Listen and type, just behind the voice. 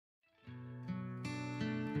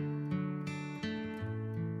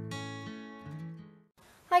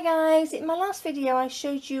Hi guys, in my last video I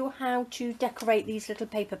showed you how to decorate these little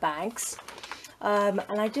paper bags and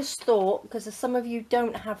I just thought, because some of you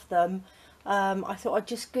don't have them, I thought I'd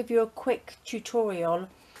just give you a quick tutorial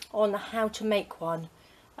on how to make one.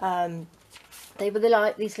 They were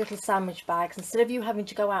like these little sandwich bags. Instead of you having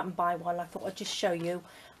to go out and buy one, I thought I'd just show you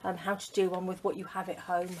how to do one with what you have at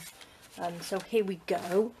home. So here we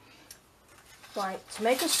go. Right, to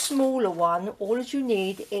make a smaller one, all you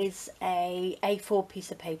need is a A4 piece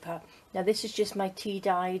of paper. Now this is just my tea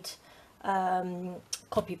dyed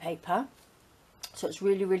copy paper, so it's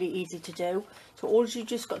really easy to do. So all you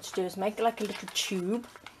just got to do is make like a little tube.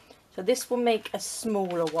 So this will make a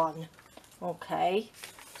smaller one. Okay,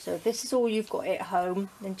 so if this is all you've got at home,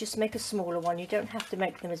 then just make a smaller one. You don't have to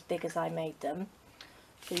make them as big as I made them.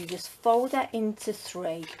 So you just fold that into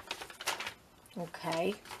 3.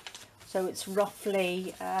 Okay, so it's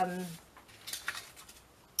roughly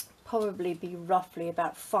probably be roughly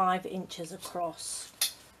about 5 inches across.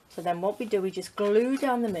 So then what we do, we just glue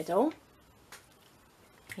down the middle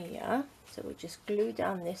here. So we just glue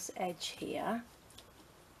down this edge here,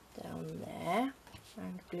 down there,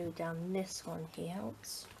 and glue down this one here,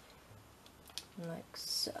 oops, like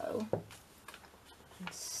so,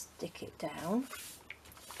 and stick it down.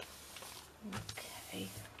 Okay,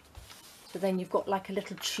 so then you've got like a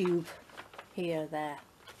little tube here, there,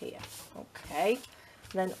 here. Okay,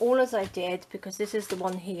 and then all as I did, because this is the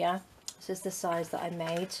one here, this is the size that I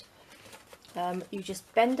made, you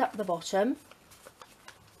just bend up the bottom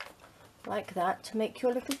like that to make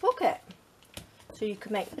your little pocket. So you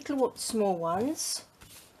can make little small ones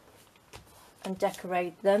and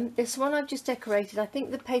decorate them. This one I've just decorated, I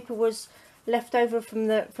think the paper was left over from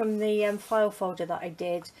the file folder that I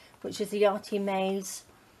did, which is the Arty Maze.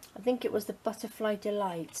 I think it was the Butterfly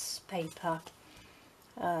Delights paper,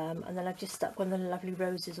 and then I've just stuck one of the lovely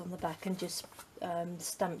roses on the back and just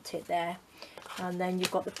stamped it there. And then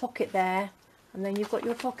you've got the pocket there, and then you've got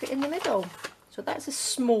your pocket in the middle. So that's a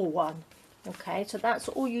small one. Okay, so that's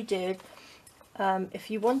all you did.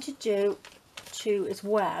 If you wanted to as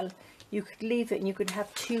well, you could leave it and you could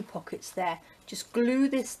have 2 pockets there. Just glue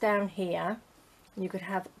this down here and you could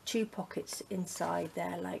have 2 pockets inside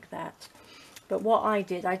there like that. But what I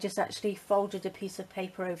did, I just actually folded a piece of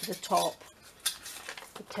paper over the top.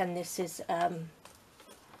 Pretend this is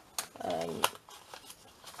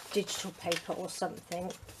digital paper or something,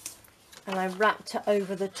 and I wrapped it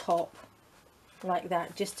over the top like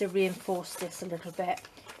that, just to reinforce this a little bit,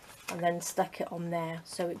 and then stuck it on there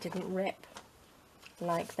so it didn't rip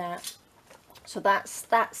like that. So that's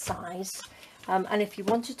that size. And if you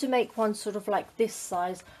wanted to make one sort of like this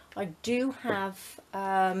size, I do have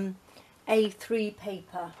A3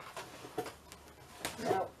 paper.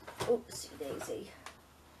 Now, oopsie daisy,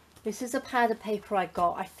 this is a pad of paper I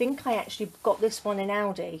got. I think I actually got this one in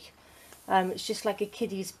Aldi. It's just like a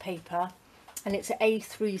kiddie's paper, and it's an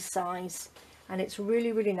A3 size, and it's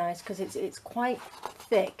really nice because it's quite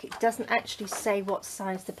thick. It doesn't actually say what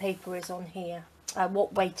size the paper is on here,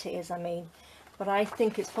 what weight it is I mean, but I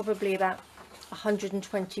think it's probably about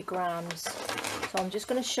 120 grams. So I'm just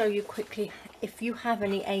going to show you quickly, if you have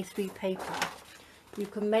any A3 paper, you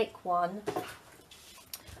can make one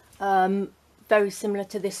very similar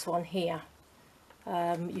to this one here.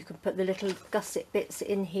 You can put the little gusset bits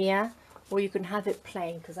in here, or you can have it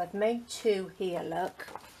plain, because I've made 2 here, look.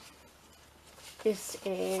 This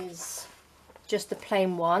is just a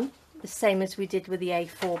plain one, the same as we did with the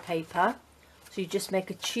A4 paper. So you just make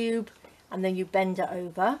a tube and then you bend it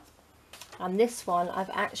over. And this one I've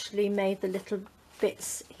actually made the little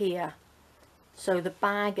bits here, so the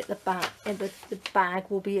bag at the back, the bag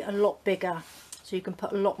will be a lot bigger, so you can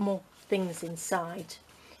put a lot more things inside,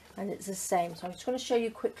 and it's the same. So I'm just going to show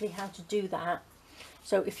you quickly how to do that.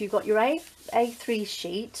 So if you've got your A3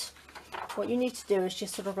 sheet, what you need to do is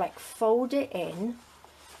just sort of like fold it in.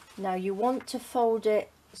 Now you want to fold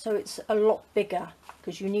it so it's a lot bigger,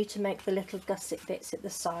 because you need to make the little gusset bits at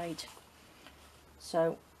the side.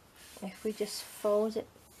 So if we just fold it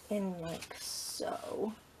in like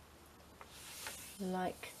so,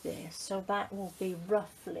 like this, so that will be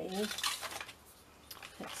roughly,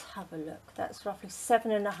 let's have a look, that's roughly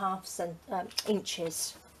 7.5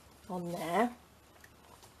 inches on there.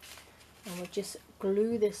 And we'll just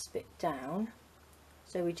glue this bit down.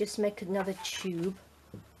 So we just make another tube.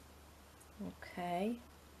 Okay,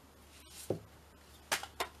 and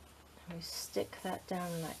we stick that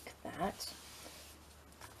down like that.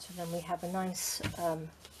 So then we have a nice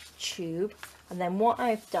tube. And then what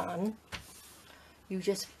I've done, you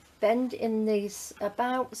just bend in these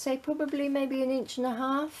about, say probably maybe 1.5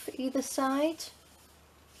 inches either side,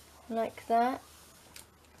 like that.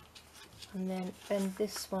 and then bend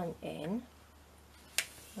this one in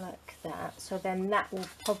like that. So then that will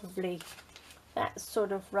probably, that's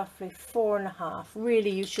sort of roughly 4.5. Really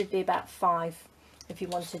you should be about 5 if you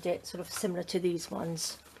wanted it sort of similar to these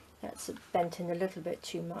ones. That's bent in a little bit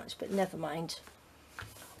too much, but never mind.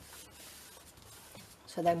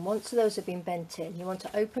 So then once those have been bent in, you want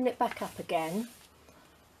to open it back up again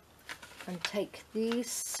and take these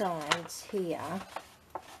sides here.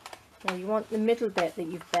 Now you want the middle bit that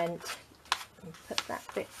you've bent, and put that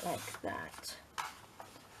bit like that.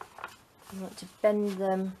 You want to bend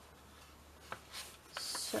them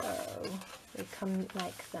so they come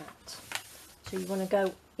like that. So you want to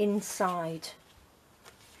go inside,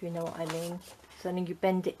 if you know what I mean. So then you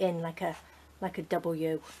bend it in like a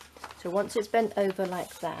W. So once it's bent over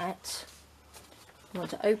like that, you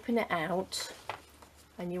want to open it out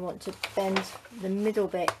and you want to bend the middle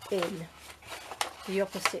bit in the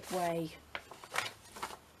opposite way.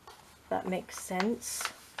 That makes sense.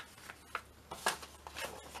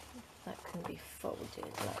 That can be folded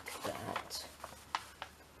like that.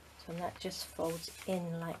 So that just folds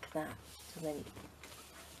in like that. So then,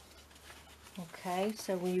 okay,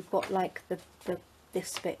 so when you've got like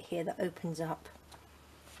this bit here that opens up.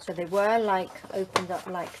 So they were like opened up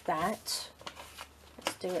like that.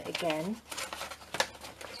 Let's do it again.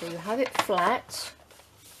 So you have it flat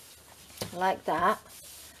like that,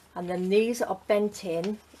 and then these are bent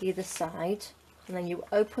in either side, and then you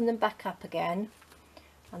open them back up again,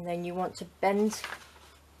 and then you want to bend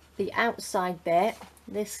the outside bit,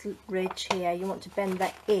 this ridge here, you want to bend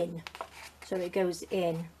that in so it goes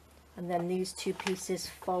in, and then these two pieces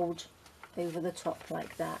fold over the top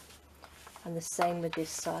like that, and the same with this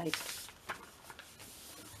side.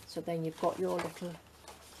 So then you've got your little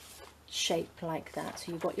shape like that,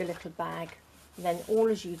 so you've got your little bag, and then all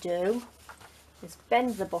as you do is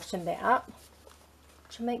bend the bottom bit up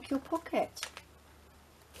to make your pocket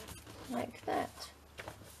like that,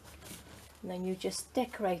 and then you just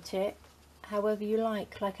decorate it however you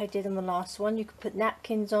like I did in the last one. You can put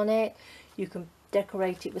napkins on it, you can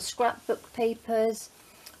decorate it with scrapbook papers,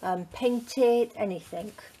 paint it,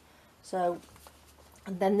 anything. So,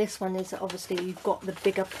 and then this one is obviously you've got the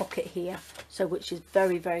bigger pocket here, so which is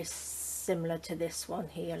very, very similar to this one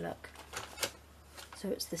here, look. So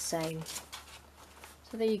it's the same.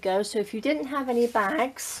 So there you go. So if you didn't have any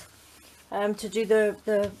bags to do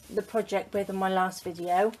the project with in my last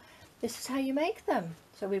video, this is how you make them.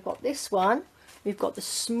 So we've got this one, we've got the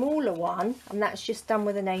smaller one, and that's just done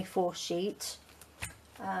with an A4 sheet.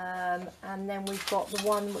 And then we've got the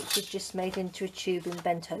one which is just made into a tube and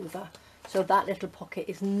bent over. So that little pocket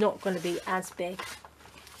is not going to be as big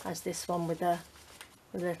as this one with the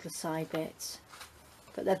little side bits.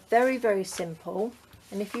 But they're very, very simple.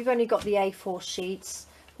 And if you've only got the A4 sheets,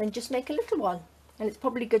 then just make a little one. And it's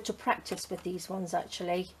probably good to practice with these ones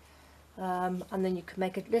actually. And then you can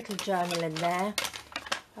make a little journal in there.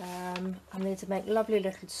 And then to make lovely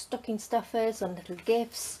little stocking stuffers and little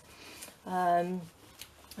gifts. And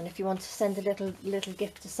if you want to send a little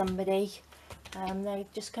gift to somebody, they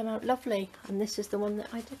just come out lovely. And this is the one that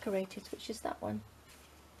I decorated, which is that one.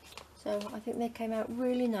 So I think they came out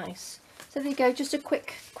really nice. So there you go, just a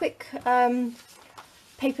quick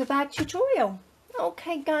paper bag tutorial.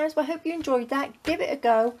 Okay guys, well I hope you enjoyed that. Give it a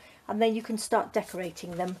go, and then you can start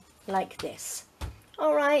decorating them like this.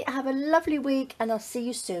 Alright, have a lovely week, and I'll see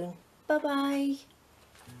you soon. Bye bye.